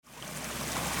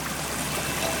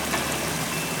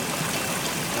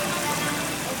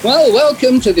Well,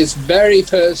 welcome to this very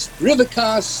first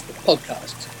Rivercast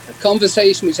podcast, a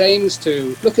conversation which aims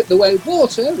to look at the way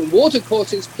water and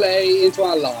watercourses play into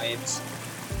our lives.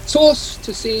 Source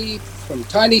to sea, from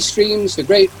tiny streams to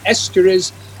great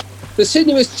estuaries, the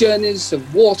sinuous journeys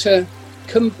of water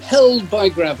compelled by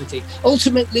gravity,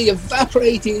 ultimately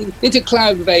evaporating into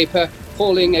cloud vapour,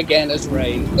 falling again as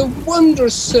rain. The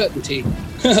wondrous certainty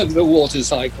of the water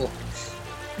cycle.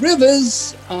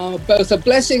 Rivers are both a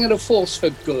blessing and a force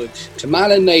for good to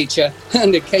man and nature,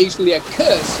 and occasionally a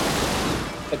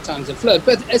curse at times of flood.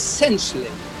 But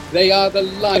essentially, they are the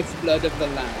lifeblood of the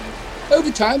land. Over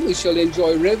time, we shall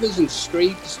enjoy rivers and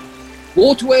streams,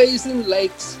 waterways and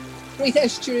lakes, great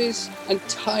estuaries and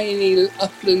tiny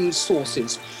upland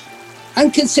sources,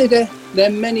 and consider their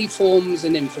many forms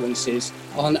and influences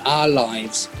on our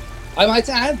lives. I might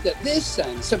add that this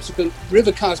and subsequent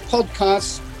Rivercast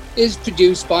podcasts is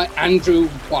produced by Andrew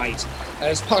White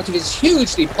as part of his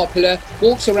hugely popular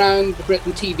Walks Around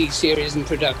Britain TV series and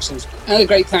productions. And a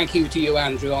great thank you to you,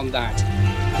 Andrew, on that.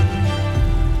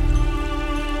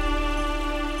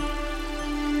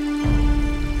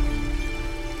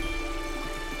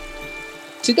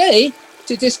 Today,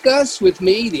 to discuss with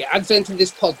me the advent of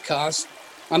this podcast,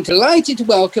 I'm delighted to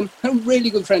welcome a really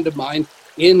good friend of mine,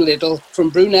 Iain Liddell from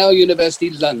Brunel University,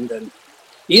 London.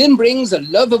 Iain brings a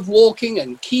love of walking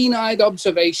and keen-eyed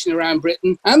observation around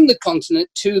Britain and the continent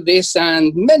to this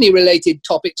and many related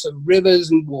topics of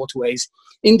rivers and waterways.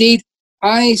 Indeed,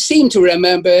 I seem to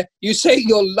remember you saying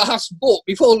your last book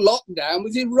before lockdown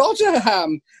was in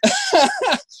Rotterdam.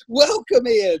 Welcome,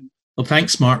 Iain. Well,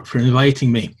 thanks, Mark, for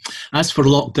inviting me. As for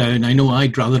lockdown, I know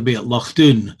I'd rather be at Loch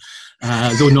Doon,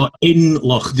 though not in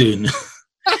Loch Doon.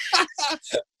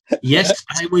 Yes,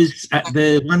 I was at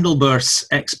the Wandelbeurs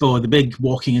Expo, the big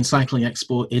walking and cycling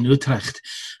expo in Utrecht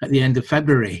at the end of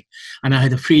February, and I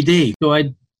had a free day. So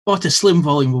I bought a slim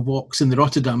volume of walks in the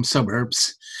Rotterdam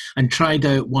suburbs and tried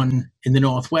out one in the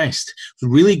northwest. It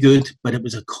was really good, but it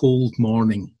was a cold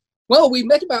morning. Well, we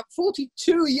met about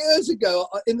 42 years ago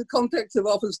in the context of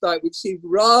Offenstein, which seemed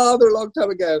rather a long time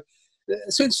ago.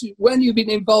 Since when you've been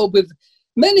involved with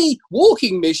many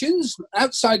walking missions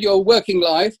outside your working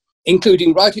life,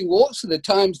 including writing walks for the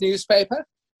Times newspaper,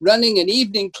 running an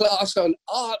evening class on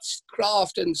arts,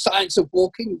 craft and science of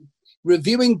walking,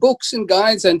 reviewing books and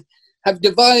guides, and have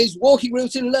devised walking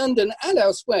routes in London and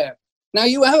elsewhere. Now,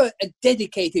 you have a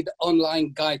dedicated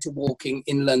online guide to walking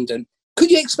in London. Could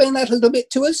you explain that a little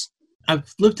bit to us?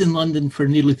 I've lived in London for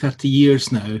nearly 30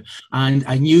 years now, and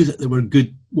I knew that there were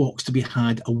good walks to be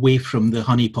had away from the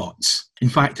honeypots. In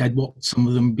fact, I'd walked some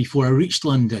of them before I reached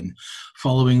London,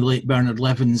 following the late Bernard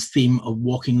Levin's theme of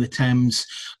walking the Thames,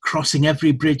 crossing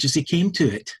every bridge as he came to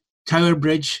it. Tower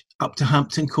Bridge up to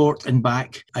Hampton Court and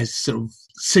back, as sort of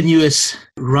sinuous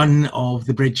run of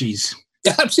the bridges.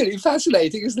 Absolutely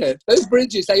fascinating, isn't it? Those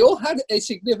bridges, they all had a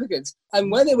significance.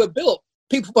 And when they were built,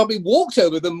 people probably walked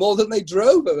over them more than they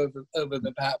drove over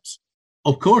them, perhaps.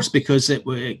 Of course, because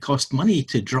it cost money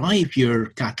to drive your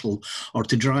cattle or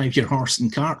to drive your horse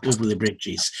and cart over the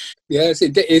bridges. Yes,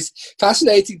 it is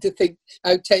fascinating to think.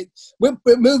 We're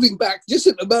moving back just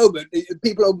at the moment.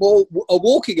 People are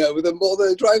walking over them more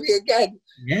than driving again.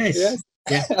 Yes.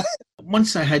 Yeah.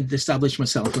 Once I had established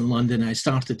myself in London, I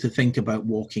started to think about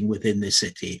walking within the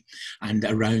city and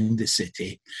around the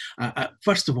city.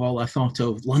 First of all, I thought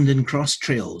of London Cross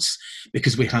Trails,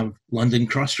 because we have London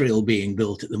Crossrail being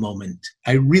built at the moment.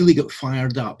 I really got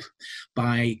fired up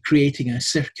by creating a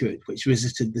circuit which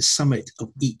visited the summit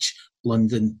of each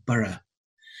London borough.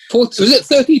 Was it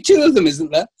 32 of them,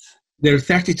 isn't there? There are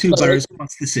 32 boroughs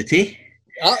across the city.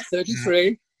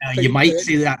 33. You might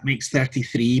say that makes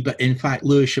 33, but in fact,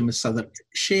 Lewisham and Southwark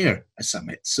share a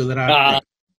summit, so there are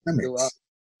summits.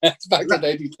 That's back to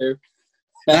 82.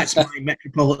 That's my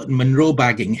Metropolitan Monroe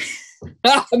bagging.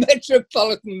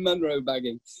 Metropolitan Monroe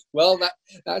bagging. Well,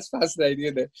 that's fascinating,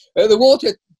 isn't it? The water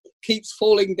keeps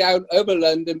falling down over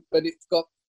London, but it's got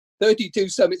 32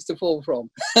 summits to fall from.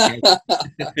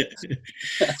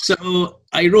 So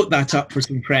I wrote that up for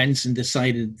some friends and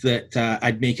decided that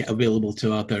I'd make it available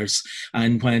to others.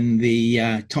 And when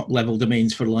the top level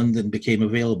domains for London became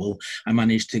available, I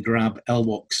managed to grab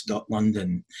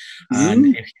lwalks.london.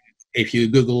 And if you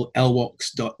Google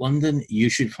lwalks.london, you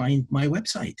should find my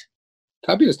website.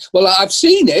 Fabulous. Well, I've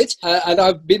seen it and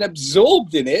I've been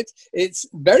absorbed in it. It's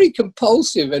very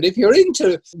compulsive. And if you're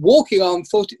into walking on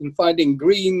foot and finding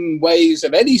green ways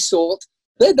of any sort,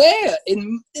 they're there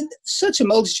in such a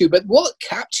multitude. But what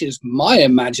captures my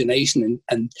imagination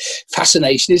and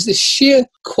fascination is the sheer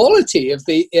quality of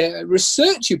the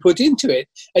research you put into it.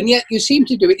 And yet you seem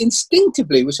to do it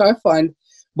instinctively, which I find,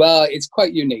 well, it's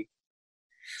quite unique.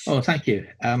 Oh, thank you.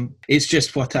 It's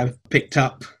just what I've picked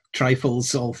up,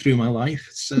 trifles all through my life.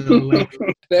 So,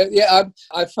 yeah,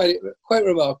 I find it quite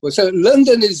remarkable. So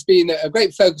London has been a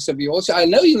great focus of yours. I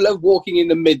know you love walking in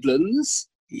the Midlands.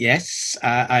 yes,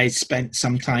 I spent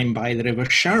some time by the River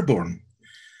Sherborne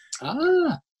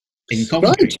Ah, in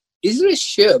Coventry. right. Is there a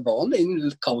Sherborne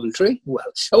in Coventry? Well,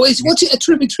 what's it a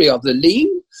tributary of? The Leen?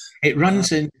 It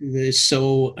runs into the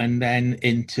Sow and then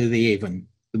into the Avon,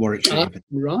 the Warwickshire Avon.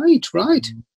 Right.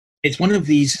 It's one of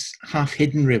these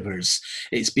half-hidden rivers.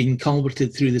 It's been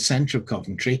culverted through the centre of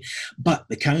Coventry, but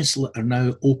the council are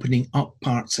now opening up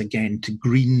parts again to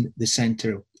green the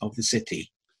centre of the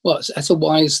city. Well, that's a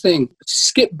wise thing.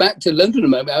 Skip back to London a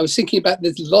moment. I was thinking about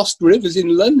the lost rivers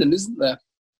in London, isn't there?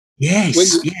 Yes.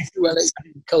 Well, it's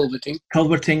culverting.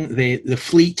 Culverting, the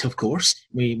Fleet, of course.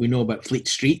 We know about Fleet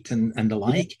Street and the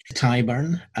like.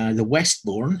 Tyburn, the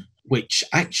Westbourne, which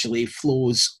actually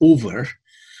flows over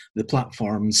the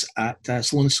platforms at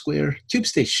Sloane Square Tube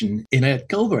Station in a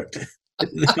culvert.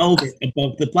 The culvert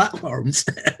above the platforms.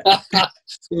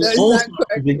 So all sorts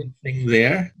of thing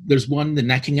there. There's one, the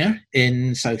Neckinger,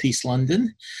 in southeast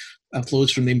London,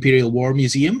 flows from the Imperial War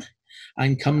Museum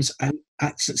and comes out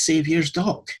at St Saviour's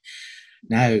Dock.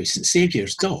 Now, St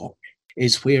Saviour's Dock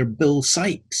is where Bill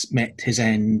Sykes met his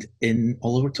end in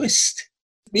Oliver Twist.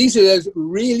 These are those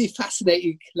really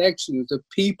fascinating collections of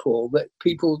people that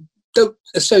people don't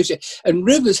associate. And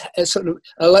rivers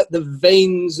are like the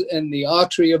veins and the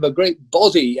artery of a great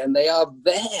body, and they are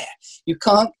there.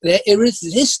 They're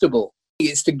irresistible.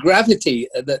 It's the gravity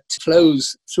that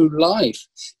flows through life.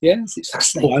 Yes, it's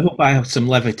fascinating. Well, I hope I have some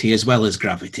levity as well as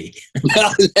gravity.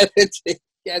 Levity,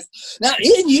 yes. Now,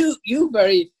 Ian, you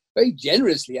very, very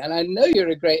generously, and I know you're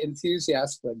a great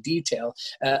enthusiast for detail,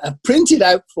 have printed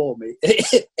out for me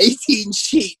 18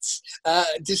 sheets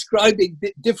describing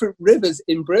different rivers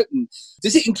in Britain.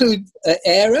 Does it include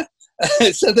Eire,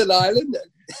 Southern Ireland?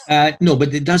 No,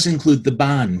 but it does include the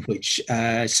Bann, which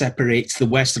separates the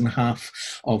western half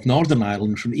of Northern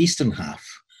Ireland from the eastern half.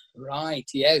 Right,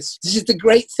 yes. This is the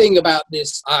great thing about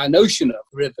this notion of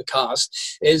Rivercast,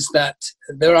 is that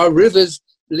there are rivers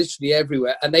literally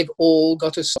everywhere, and they've all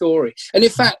got a story. And in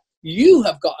fact, you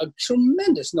have got a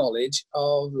tremendous knowledge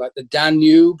of like the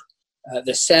Danube,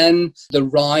 the Seine, the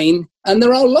Rhine, and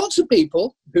there are lots of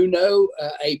people who know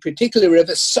a particular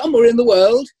river somewhere in the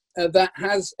world that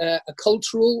has a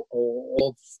cultural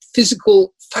or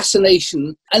physical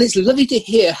fascination, and it's lovely to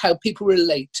hear how people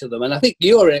relate to them. And I think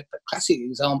you're a classic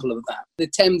example of that. The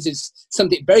Thames is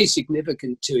something very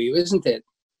significant to you, isn't it?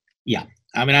 Yeah.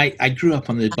 I mean, I grew up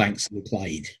on the banks of the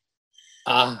Clyde.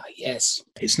 Ah, yes.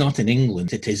 It's not in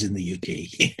England, it is in the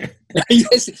UK.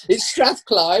 Yes, it's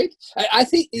Strathclyde. I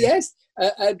think, yes.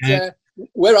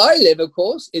 Where I live, of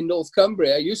course, in North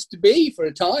Cumbria, used to be for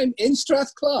a time in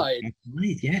Strathclyde.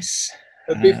 Right, yes.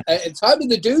 At the time of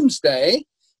the Doomsday,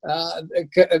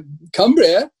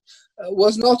 Cumbria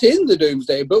was not in the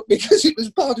Doomsday Book because it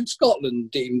was part of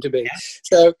Scotland, deemed to be. Yeah.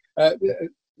 So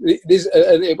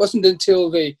it wasn't until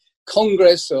the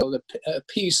Congress or the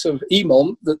Peace of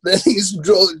Emont that things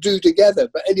drew together.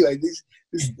 But anyway,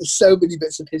 there's so many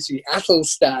bits of history.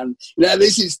 Athelstan. Now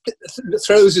this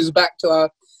throws us back to our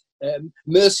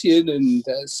Mercian and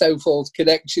so forth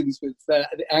connections with the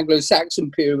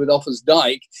Anglo-Saxon period with Offa's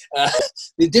Dyke.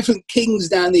 The different kings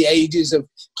down the ages have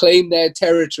claimed their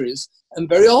territories, and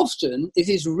very often it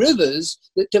is rivers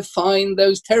that define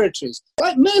those territories.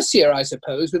 Like Mercia, I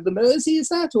suppose, with the Mersey, is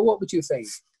that, or what would you think?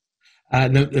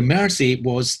 No, the Mersey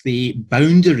was the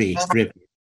boundary river,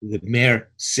 the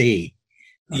Mersey.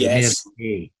 Yes.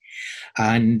 Mersey.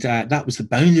 And that was the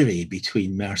boundary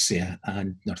between Mercia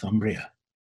and Northumbria.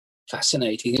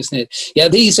 Fascinating, isn't it? Yeah,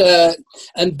 these are,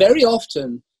 and very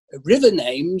often river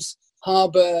names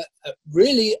harbour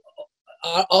really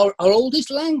our oldest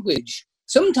language.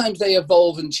 Sometimes they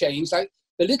evolve and change, like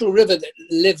the little river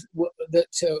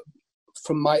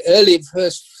from my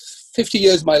first 50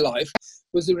 years of my life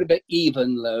was the River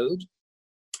Evenlode,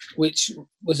 which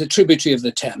was a tributary of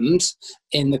the Thames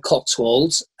in the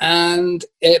Cotswolds, and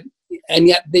yet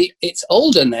its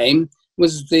older name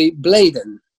was the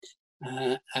Bladen.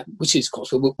 Which is, of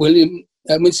course, where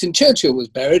Winston Churchill was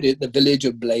buried at the village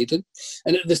of Bladen,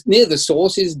 and near the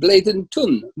source is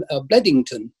Bledington.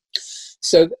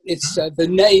 So it's the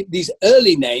name. These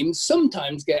early names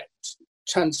sometimes get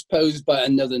transposed by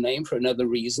another name for another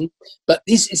reason. But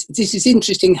this is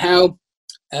interesting how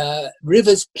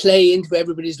rivers play into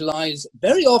everybody's lives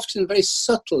very often, very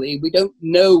subtly. We don't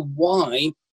know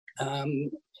why,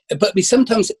 but we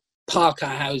sometimes park our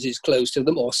houses close to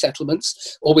them, or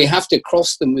settlements, or we have to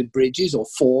cross them with bridges or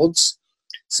fords,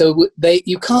 so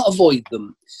you can't avoid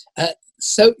them.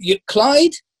 So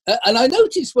Clyde And I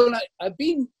noticed when I've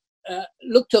been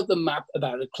looked up the map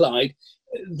about the Clyde,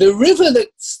 the river that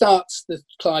starts the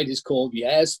Clyde is called,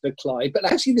 yes, the Clyde, but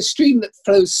actually the stream that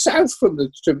flows south from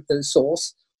the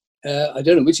source, I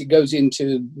don't know which it goes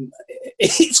into,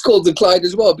 it's called the Clyde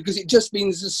as well, because it just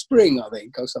means a spring, I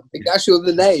think, or something. Actually,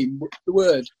 the name, the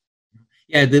word.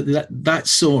 Yeah, that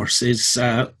source is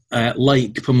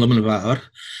like Pumlumanvar.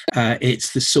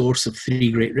 It's the source of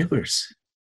three great rivers.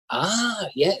 Ah,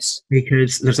 yes.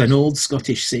 Because there's an old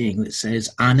Scottish saying that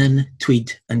says, Annan,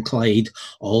 Tweed and Clyde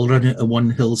all run at one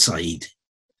hillside.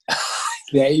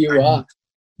 There you are.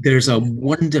 There's a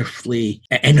wonderfully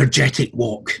energetic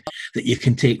walk that you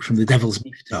can take from the Devil's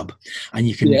Beef Tub, and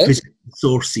you can visit the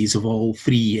sources of all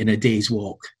three in a day's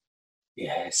walk.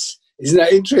 Yes. Isn't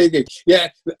that intriguing? Yeah.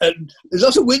 And there's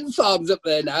lots of wind farms up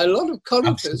there now, a lot of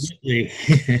conifers. Absolutely.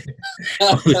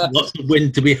 There's lots of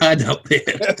wind to be had up there.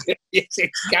 Yes,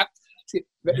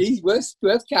 it's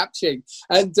worth capturing.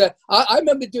 And I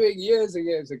remember doing years and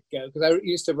years ago, because I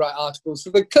used to write articles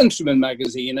for the Countryman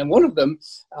magazine, and one of them,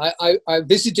 I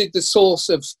visited the source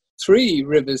of three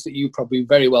rivers that you probably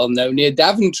very well know near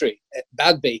Daventry,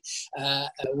 Badby,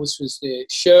 which was the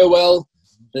Sherwell,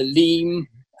 the Leam,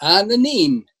 and the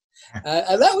Nene.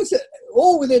 And that was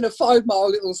all within a 5-mile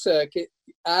little circuit.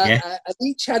 And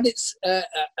each had its a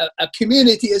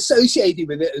community associated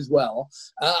with it as well.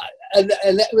 And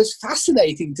it was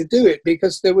fascinating to do it,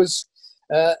 because there's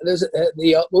what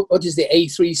is the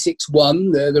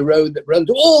A361, the road that runs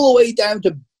all the way down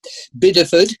to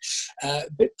Bideford, a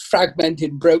bit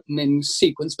fragmented, broken in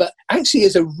sequence, but actually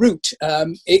as a route,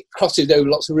 it crosses over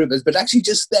lots of rivers. But actually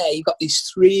just there, you've got these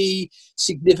three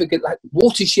significant, like,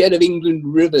 watershed of England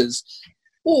rivers,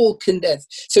 all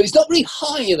condensed. So it's not really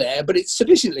high there, but it's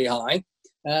sufficiently high.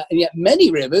 And yet many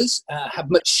rivers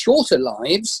have much shorter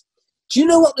lives. Do you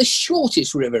know what the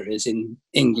shortest river is in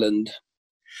England?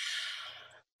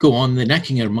 Go on, the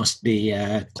Neckinger must be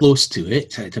close to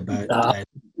it, at about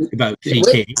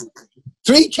 3K.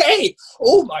 3K!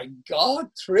 Oh my God,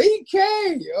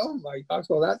 3K! Oh my gosh,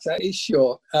 well that is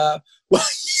short. Well,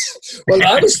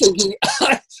 I was thinking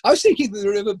of the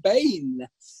River Bain,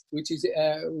 which is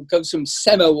comes from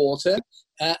Semmer water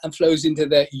and flows into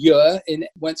the Ure in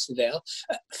Wensleydale.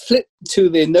 Flip to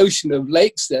the notion of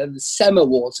lakes there, the Semmer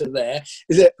water there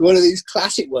is one of these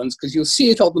classic ones, because you'll see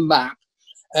it on the map.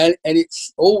 And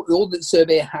it's all that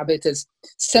surveyor have it as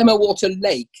Semmer Water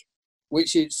Lake,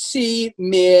 which is sea,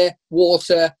 mere,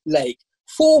 water, lake.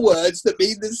 4 words that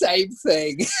mean the same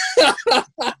thing.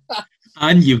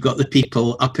 And you've got the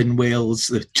people up in Wales,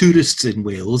 the tourists in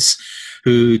Wales,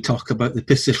 who talk about the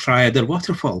Pissyfriader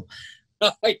waterfall.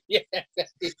 Oh, yeah.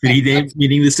 3 names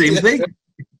meaning the same thing.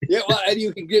 Yeah, well, and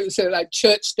you can give it like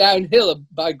Church Downhill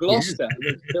by Gloucester.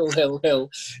 Hill.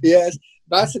 Yes,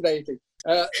 fascinating.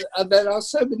 And there are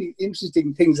so many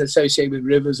interesting things associated with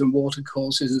rivers and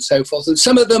watercourses and so forth. And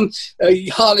some of them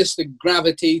harness the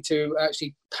gravity to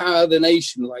actually power the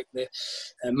nation, like the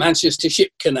Manchester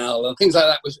Ship Canal and things like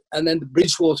that. And then the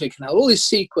Bridgewater Canal, all this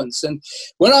sequence. And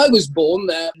when I was born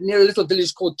there, near a little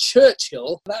village called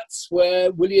Churchill, that's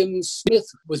where William Smith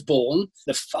was born,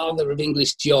 the father of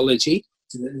English geology.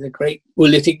 There's a great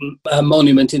Woolithic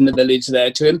monument in the village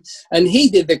there to him. And he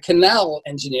did the canal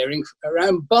engineering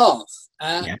around Bath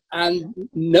and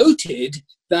noted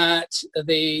that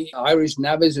the Irish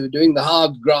navvies who were doing the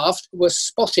hard graft were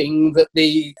spotting that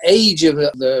the age of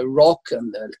the rock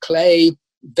and the clay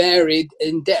varied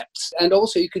in depth, and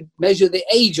also you could measure the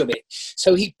age of it.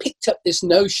 So he picked up this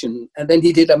notion, and then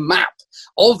he did a map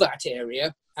of that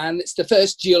area, and it's the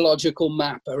first geological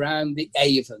map around the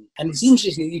Avon. And it's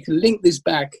interesting, you can link this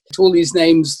back to all these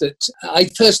names that I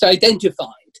first identified.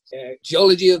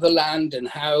 Geology of the land, and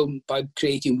how by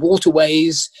creating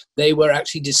waterways they were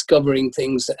actually discovering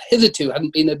things that hitherto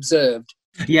hadn't been observed.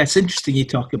 Yeah, it's interesting you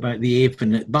talk about the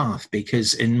Avon at Bath,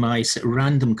 because in my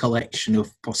random collection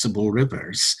of possible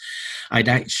rivers, I'd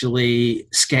actually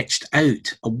sketched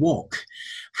out a walk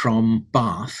from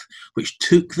Bath, which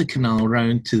took the canal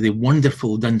round to the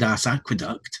wonderful Dundas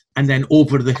Aqueduct, and then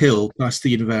over the hill past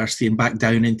the university and back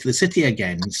down into the city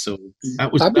again. So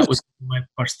that was my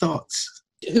first thoughts.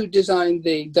 Who designed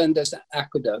the Dundas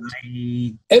Aqueduct?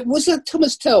 It was that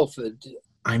Thomas Telford.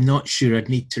 I'm not sure. I'd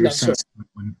need to research that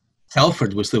one.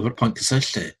 Telford was the point to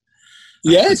search it.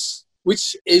 Yes,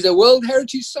 which is a World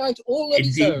Heritage Site all on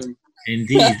its own.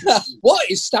 Indeed. What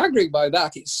is staggering by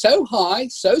that, it's so high,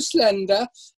 so slender,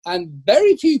 and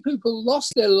very few people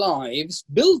lost their lives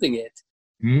building it.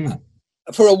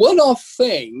 for a one-off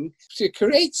thing, to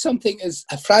create something as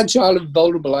fragile and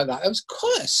vulnerable like that, it was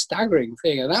quite a staggering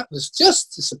thing. And that was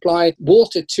just to supply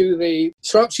water to the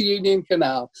Shropshire Union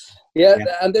Canal. Yeah,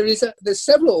 and there's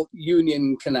several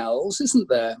Union canals, isn't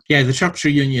there? Yeah, the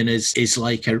Shropshire Union is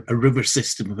like a river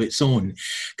system of its own,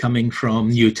 coming from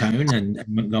Newtown and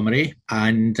Montgomery,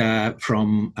 and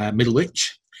from Middlewich,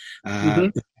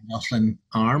 the Laughlin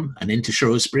Arm, and into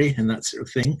Shrewsbury and that sort of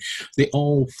thing. They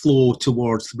all flow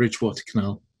towards the Bridgewater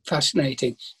Canal.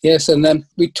 Fascinating. Yes, and then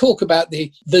we talk about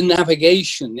the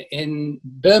navigation in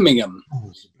Birmingham.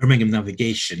 Oh, Birmingham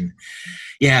navigation.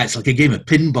 Yeah, it's like a game of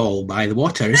pinball by the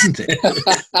water, isn't it?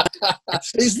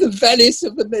 It's the Venice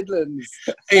of the Midlands.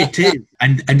 It is.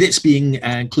 And it's being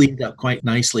cleaned up quite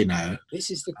nicely now. This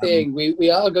is the thing.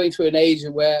 We are going through an age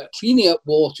where cleaning up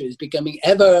water is becoming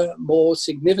ever more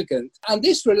significant. And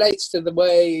this relates to the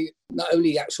way not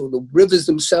only the rivers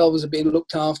themselves are being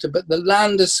looked after, but the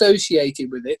land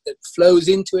associated with it that flows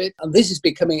into it. And this is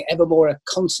becoming ever more a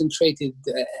concentrated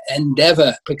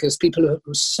endeavour, because people are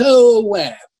so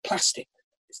aware of plastic.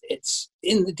 It's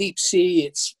in the deep sea,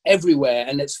 it's everywhere,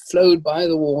 and it's flowed by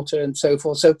the water and so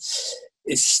forth. So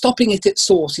it's stopping it at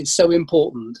source is so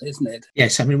important, isn't it?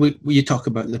 Yes, I mean, you talk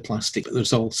about the plastic, but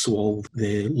there's also all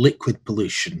the liquid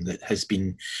pollution that has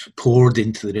been poured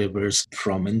into the rivers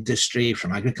from industry,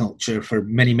 from agriculture for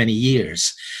many, many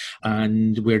years.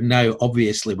 And we're now,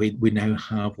 obviously, we now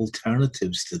have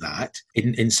alternatives to that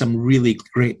in some really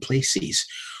great places.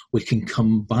 We can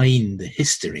combine the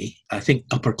history. I think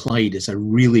Upper Clyde is a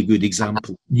really good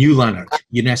example. New Lanark,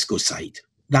 UNESCO site.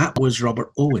 That was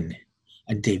Robert Owen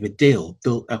and David Dale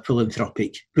built a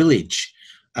philanthropic village,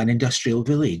 an industrial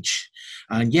village.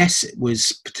 And yes, it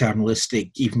was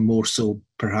paternalistic, even more so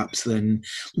perhaps than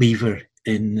Lever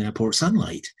in Port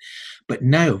Sunlight. But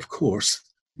now, of course,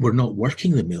 we're not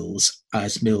working the mills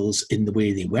as mills in the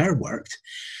way they were worked.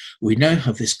 We now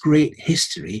have this great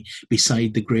history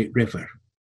beside the great river.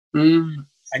 And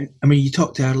I mean, you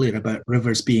talked earlier about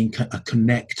rivers being a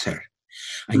connector.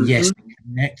 And yes, they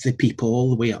connect the people all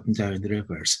the way up and down the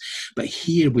rivers. But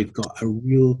here we've got a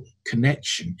real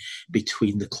connection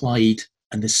between the Clyde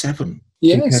and the Severn.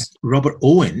 Yes. Because Robert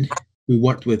Owen, who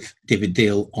worked with David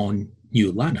Dale on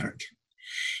New Lanark,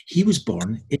 he was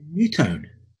born in Newtown.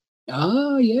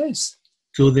 Ah, yes.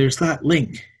 So there's that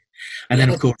link. And then,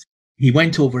 of course, he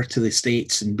went over to the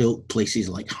States and built places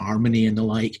like Harmony and the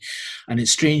like. And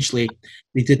strangely,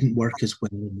 they didn't work as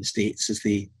well in the States as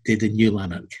they did in New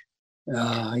Lanark.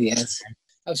 Ah, yes.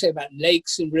 I would say about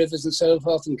lakes and rivers and so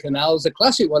forth and canals. The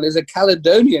classic one is a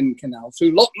Caledonian Canal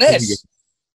through Loch Ness.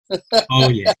 Oh,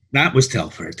 yeah. That was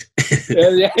Telford.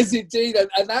 Yes, indeed.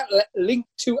 And that linked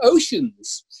to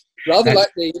oceans. Rather like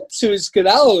the Suez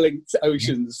Canal linked to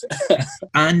oceans.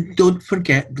 And don't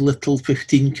forget the little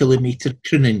 15-kilometre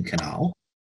Crinan Canal.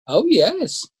 Oh,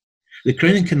 yes. The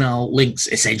Crinan Canal links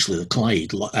essentially the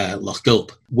Clyde, Loch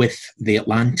Gulp, with the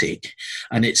Atlantic,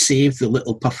 and it saved the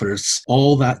little puffers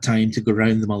all that time to go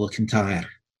round the Mull of Kintyre.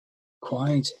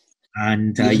 Quite.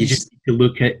 And you just need to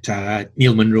look at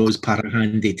Neil Monroe's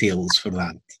Parahandy Tales for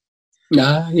that.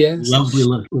 Ah, yes. Lovely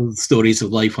little stories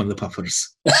of life on the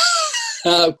puffers.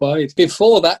 Oh, quite.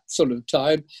 Before that sort of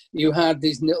time, you had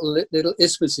these little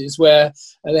isthmuses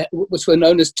which were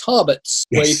known as tarbots,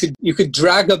 yes, where you could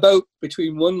drag a boat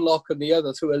between one loch and the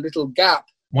other through a little gap.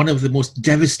 One of the most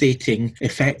devastating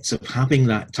effects of having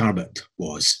that tarbot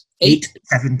was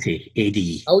 870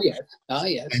 AD. Oh, yes. Ah,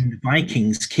 yes. And the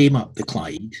Vikings came up the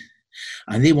Clyde,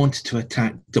 and they wanted to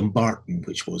attack Dumbarton,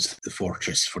 which was the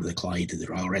fortress for the Clyde, the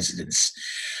royal residence.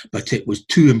 But it was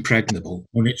too impregnable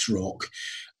on its rock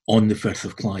on the Firth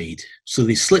of Clyde. So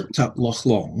they slipped up Loch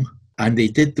Long and they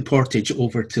did the portage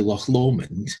over to Loch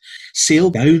Lomond,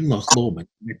 sailed down Loch Lomond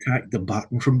and attacked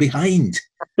Dumbarton from behind.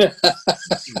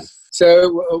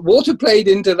 So water played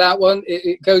into that one.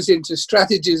 It goes into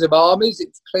strategies of armies. It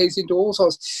plays into all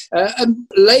sorts. And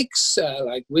lakes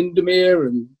like Windermere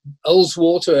and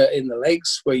Ullswater in the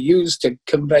lakes were used to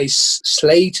convey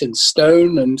slate and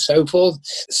stone and so forth.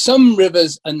 Some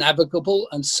rivers are navigable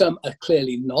and some are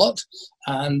clearly not.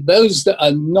 And those that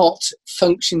are not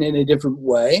function in a different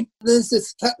way. There's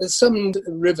this fact that some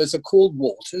rivers are called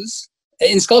waters.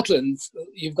 In Scotland,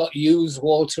 you've got Hughes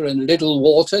Water and Liddell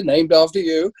Water, named after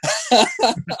you,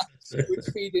 which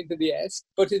feed into the Esk.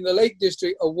 But in the Lake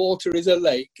District, a water is a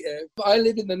lake. I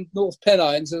live in the North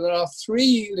Pennines, and there are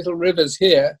 3 little rivers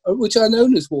here, which are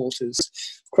known as waters.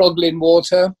 Croglin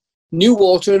Water, New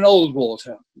Water and Old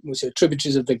Water, which are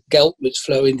tributaries of the Gelt, which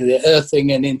flow into the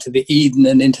Irthing and into the Eden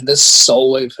and into the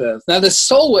Solway Firth. Now, the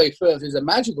Solway Firth is a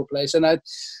magical place, and I'd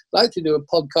like to do a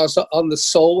podcast on the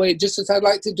Solway, just as I'd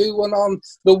like to do one on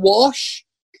the Wash.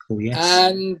 Oh, yes.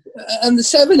 And the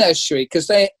Severn estuary, because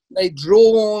they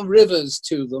draw rivers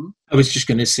to them. I was just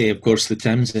going to say, of course, the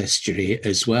Thames estuary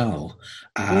as well.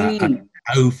 And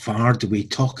how far do we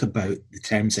talk about the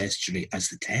Thames estuary as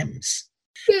the Thames?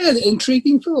 Yeah,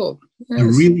 intriguing thought. Yes. A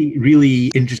really, really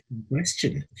interesting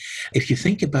question. If you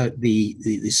think about the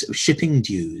sort of shipping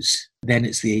dues, then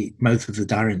it's the mouth of the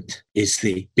Darent is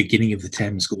the beginning of the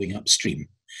Thames going upstream.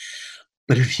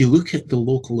 But if you look at the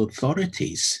local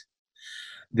authorities,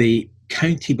 the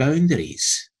county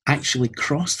boundaries actually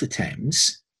cross the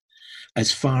Thames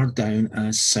as far down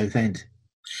as Southend.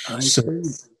 So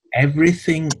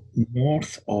everything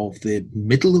north of the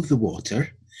middle of the water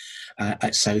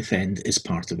at Southend is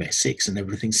part of Essex, and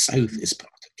everything south is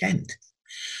part of Kent.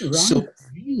 Right. So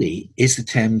really, is the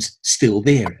Thames still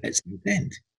there at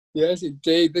Southend? Yes,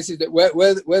 indeed. This is where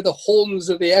the horns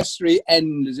of the estuary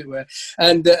end, as it were.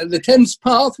 And the Thames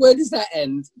Path, where does that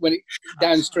end when it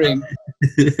downstream?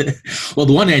 Well,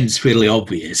 the one end's fairly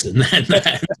obvious, and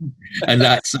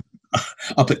that's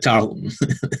up at Tarleton,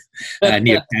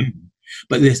 near Camden.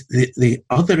 But the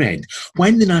other end,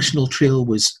 when the National Trail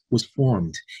was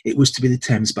formed, it was to be the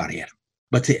Thames Barrier.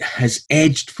 But it has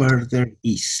edged further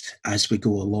east as we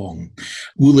go along.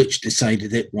 Woolwich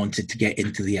decided it wanted to get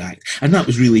into the Act. And that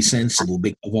was really sensible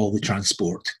because of all the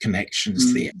transport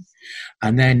connections there.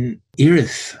 And then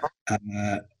Erith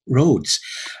roads,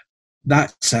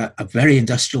 that's a very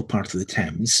industrial part of the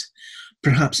Thames,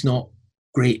 perhaps not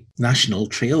great national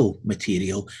trail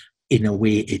material in a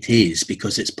way it is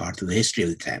because it's part of the history of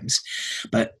the Thames.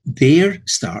 But there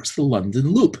starts the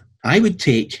London Loop. I would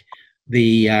take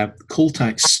the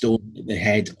Coltax stone at the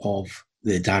head of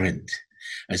the Darent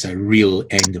as a real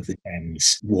end of the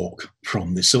Thames walk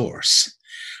from the source.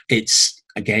 It's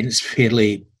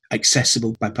fairly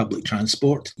accessible by public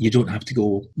transport. You don't have to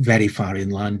go very far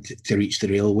inland to reach the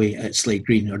railway at Slade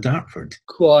Green or Dartford.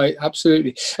 Quite,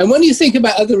 absolutely. And when you think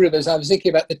about other rivers, I was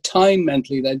thinking about the Tyne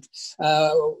mentally then,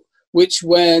 which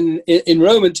when in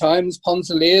Roman times,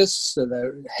 Ponsilius,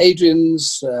 the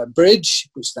Hadrian's bridge,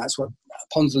 which that's what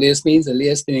Ponsilius means,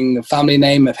 Elias being the family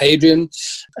name of Hadrian,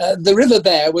 the river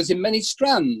there was in many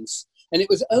strands. And it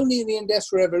was only in the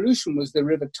Industrial Revolution was the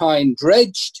River Tyne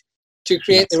dredged to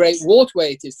create the great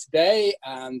waterway it is today,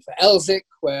 and for Elsick,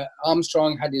 where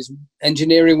Armstrong had his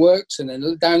engineering works, and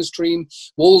then downstream,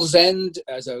 Wallsend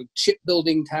as a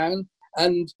shipbuilding town.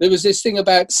 And there was this thing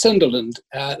about Sunderland,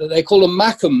 that they call them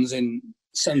Mackhams in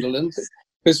Sunderland,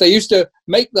 because they used to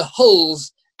make the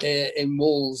hulls in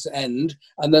Wallsend,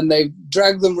 and then they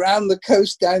drag them round the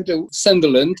coast down to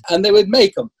Sunderland, and they would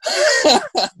make them.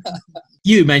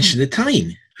 You mentioned the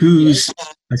Tyne. Who's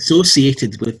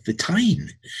associated with the Tyne?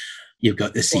 You've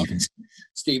got the Stevensons.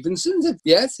 Stevensons,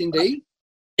 yes, indeed.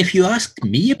 If you ask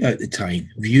me about the Tyne,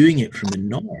 viewing it from the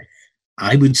north,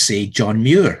 I would say John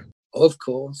Muir. Of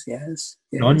course, yes.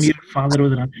 John Muir, father of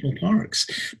the national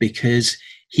parks, because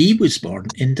he was born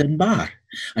in Dunbar,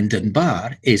 and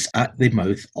Dunbar is at the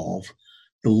mouth of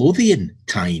the Lothian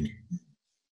Tyne.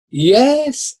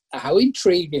 Yes, how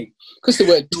intriguing. Because the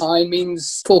word Tyne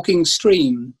means forking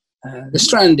stream, the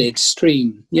stranded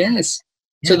stream, yes.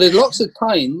 So there's lots of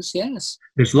Tynes, yes.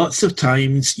 There's lots of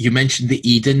Tynes. You mentioned the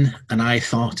Eden, and I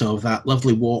thought of that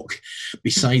lovely walk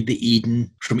beside the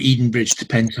Eden from Edenbridge to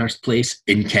Penshurst Place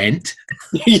in Kent.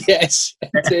 Yes,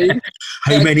 indeed.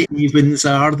 How many Avens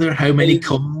are there? How many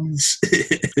Commons?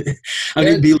 And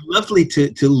it'd be lovely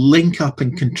to link up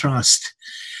and contrast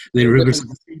the rivers of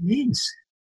the same names.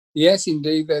 Yes,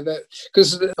 indeed.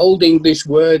 Because the Old English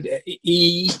word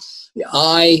E,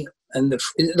 I, and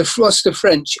what's the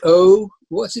French? O,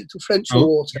 what's it, the French for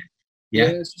water?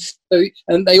 Yeah. Yes. So,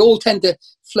 and they all tend to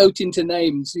float into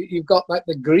names. You've got like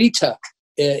the Greta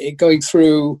going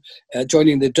through,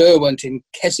 joining the Derwent in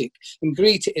Keswick. And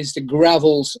Greta is the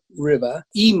Gravels River.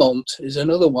 Emont is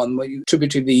another one where you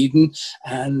tribute to the Eden,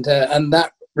 and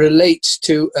that relates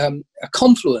to a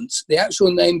confluence. The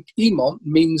actual name Emont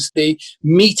means the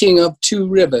meeting of two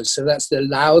rivers. So that's the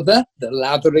Lowther, the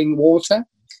lathering water,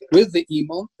 with the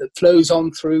Emont that flows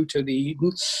on through to the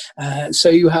Eden. So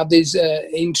you have these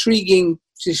intriguing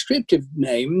descriptive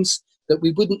names that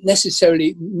we wouldn't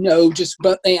necessarily know,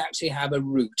 but they actually have a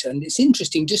root. And it's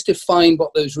interesting just to find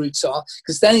what those roots are,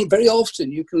 because then very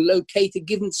often you can locate a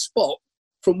given spot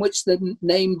from which the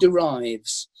name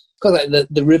derives. Because like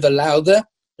the River Lowther,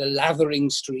 the lathering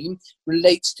stream,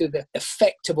 relates to the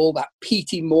effect of all that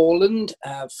peaty moorland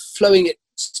flowing at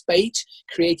spate,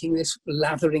 creating this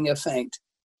lathering effect.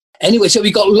 Anyway, so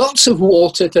we've got lots of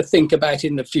water to think about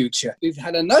in the future. We've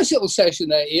had a nice little session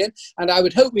there, Iain, and I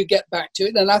would hope we get back to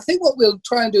it. And I think what we'll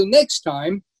try and do next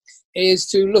time is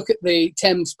to look at the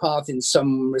Thames path in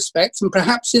some respects, and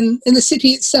perhaps in the city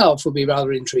itself would be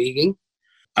rather intriguing.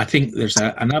 I think there's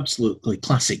an absolutely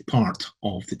classic part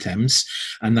of the Thames,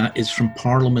 and that is from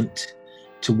Parliament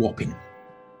to Wapping.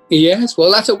 Yes,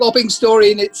 well, that's a whopping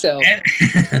story in itself.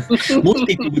 Most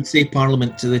people would say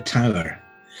Parliament to the Tower,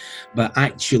 but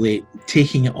actually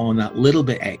taking it on that little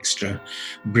bit extra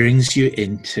brings you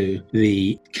into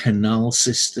the canal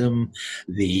system,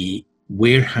 the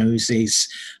warehouses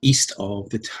east of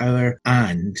the Tower,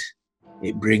 and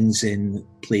it brings in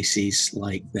places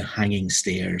like the hanging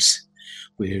stairs,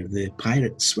 where the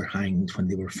pirates were hanged when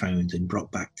they were found and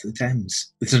brought back to the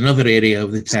Thames. It's another area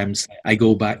of the Thames I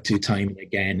go back to time and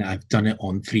again. I've done it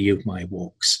on 3 of my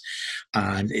walks.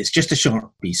 And it's just a short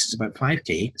piece. It's about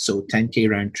 5k, so 10k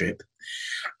round trip.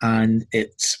 And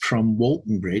it's from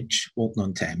Walton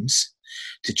on Thames,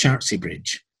 to Chertsey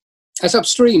Bridge. That's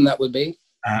upstream, that would be.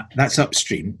 That's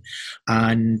upstream,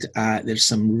 and there's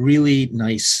some really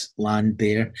nice land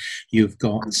there. You've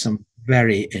got some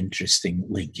very interesting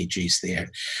linkages there.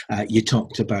 You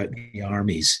talked about the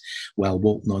armies. Well,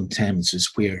 Walton on Thames is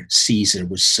where Caesar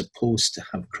was supposed to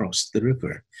have crossed the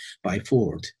river by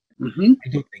ford. Mm-hmm. I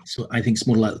don't think so. I think it's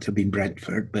more likely to have been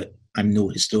Brentford, but I'm no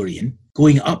historian.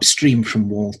 Going upstream from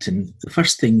Walton, the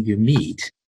first thing you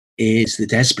meet is the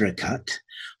Desborough Cut,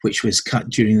 which was cut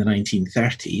during the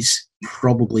 1930s,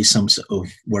 probably some sort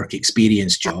of work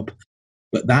experience job,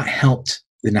 but that helped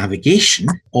the navigation,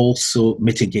 also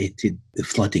mitigated the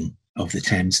flooding of the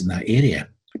Thames in that area.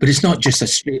 But it's not just a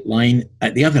straight line.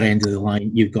 At the other end of the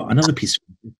line, you've got another piece,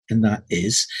 and that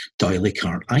is D'Oyly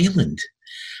Carte Island.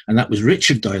 And that was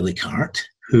Richard D'Oyly Carte,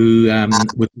 who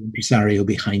was the impresario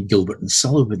behind Gilbert and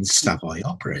Sullivan's Savoy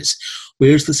operas.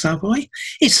 Where's the Savoy?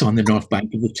 It's on the north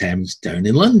bank of the Thames down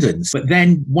in London. But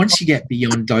then once you get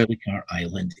beyond D'Oyly Carte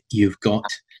Island, you've got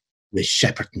the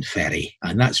Shepperton Ferry.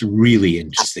 And that's really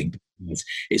interesting because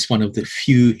it's one of the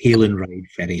few hail and ride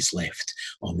ferries left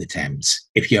on the Thames.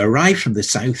 If you arrive from the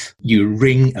south, you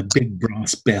ring a big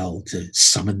brass bell to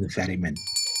summon the ferryman.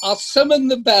 I'll summon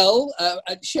the bell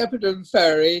at Shepperton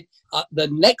Ferry the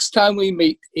next time we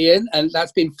meet, Iain, and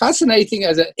that's been fascinating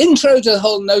as an intro to the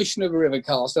whole notion of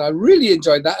Rivercast. And I really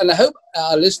enjoyed that, and I hope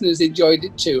our listeners enjoyed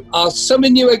it too. I'll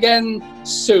summon you again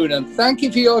soon, and thank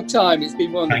you for your time. It's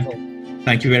been wonderful.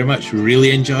 Thank you very much.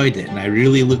 Really enjoyed it, and I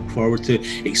really look forward to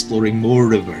exploring more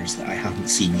rivers that I haven't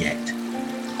seen yet.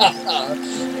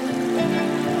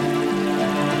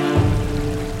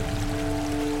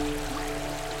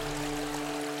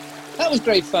 That was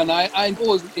great fun. I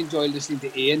always enjoy listening to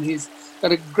Iain. He's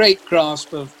got a great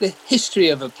grasp of the history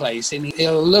of a place, and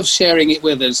he'll love sharing it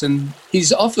with us. And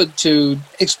he's offered to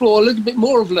explore a little bit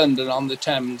more of London on the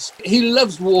Thames. He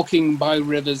loves walking by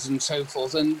rivers and so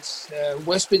forth, and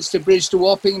Westminster Bridge to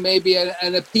Wapping may be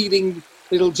an appealing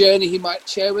little journey he might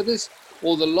share with us,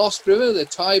 or the Lost River, the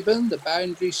Tyburn, the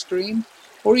Boundary Stream,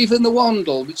 or even the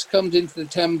Wandle, which comes into the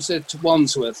Thames at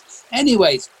Wandsworth.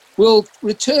 Anyways, we'll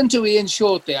return to Iain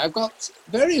shortly. I've got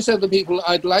various other people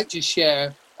I'd like to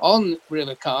share on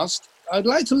Rivercast. I'd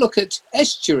like to look at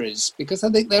estuaries because I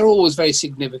think they're always very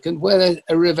significant, where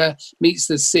a river meets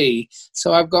the sea.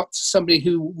 So I've got somebody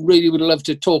who really would love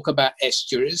to talk about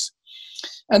estuaries.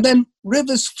 And then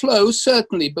rivers flow,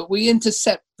 certainly, but we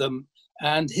intercept them.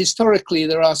 And historically,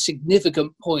 there are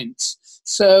significant points.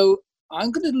 So I'm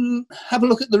going to have a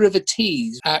look at the River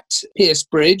Tees at Pierce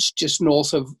Bridge, just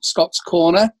north of Scott's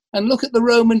Corner, and look at the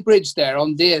Roman Bridge there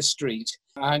on Deer Street.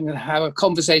 I'm going to have a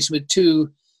conversation with two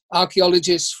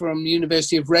archaeologists from the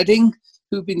University of Reading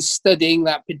who've been studying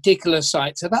that particular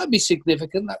site. So that would be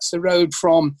significant. That's the road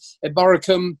from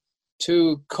Eboracum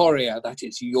to Coria, that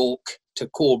is York to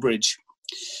Corbridge.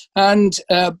 And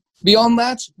beyond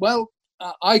that, well,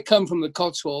 I come from the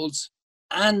Cotswolds,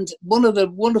 and one of the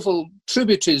wonderful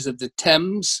tributaries of the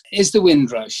Thames is the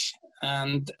Windrush.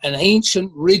 And an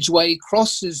ancient ridgeway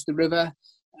crosses the river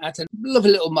at a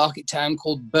lovely little market town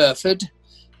called Burford.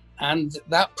 And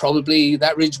that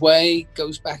ridgeway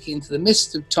goes back into the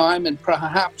mist of time and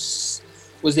perhaps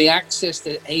was the access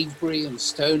to Avebury and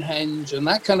Stonehenge and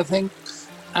that kind of thing.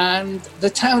 And the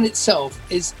town itself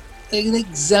is an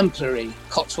exemplary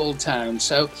Cotswold town.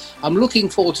 So I'm looking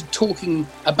forward to talking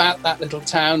about that little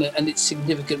town and its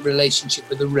significant relationship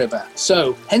with the river.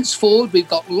 So henceforward, we've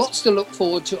got lots to look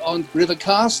forward to on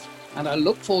Rivercast, and I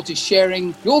look forward to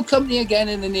sharing your company again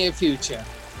in the near future.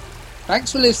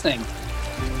 Thanks for listening.